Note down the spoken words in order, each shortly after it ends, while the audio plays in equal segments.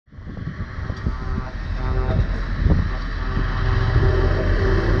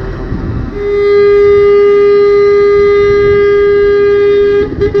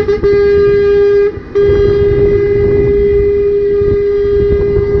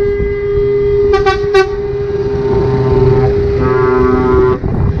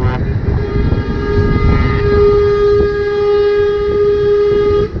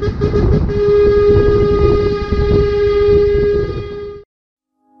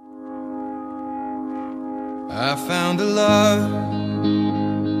I found a love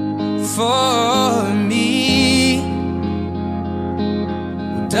for me.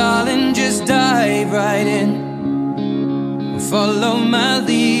 Well, darling, just dive right in, follow my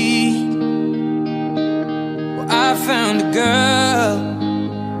lead. Well, I found a girl,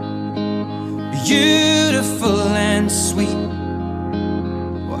 beautiful and sweet.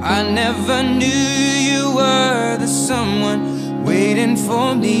 Well, I never knew you were the someone waiting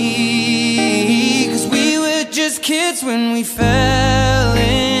for me. 'Cause we were just kids when we fell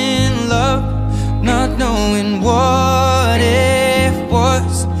in love, not knowing what it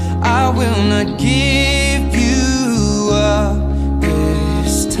was. I will not give you up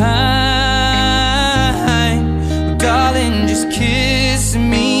this time. Darling, just kiss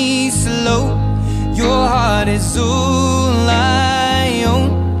me slow. Your heart is all I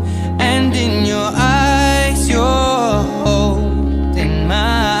own, and in your eyes you're holding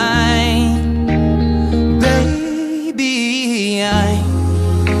mine. Baby, I'm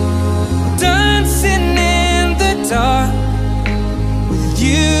dancing in the dark with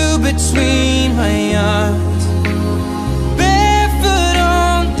you between my arms, barefoot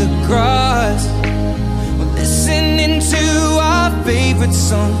on the grass. We're listening to our favorite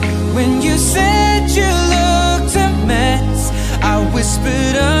song. When you said you looked a mess, I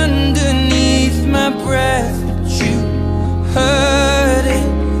whispered underneath my breath, but you heard it.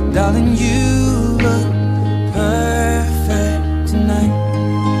 Darling, you look perfect tonight.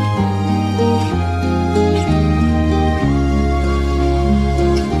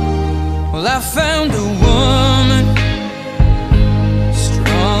 Well, I found a woman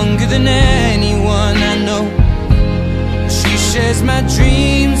stronger than anyone I know. She shares my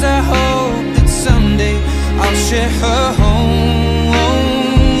dreams. I hope that someday I'll share her home.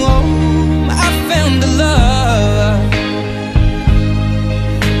 I found a love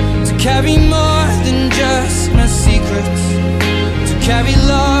to carry more than just my secrets, to carry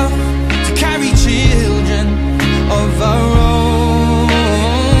love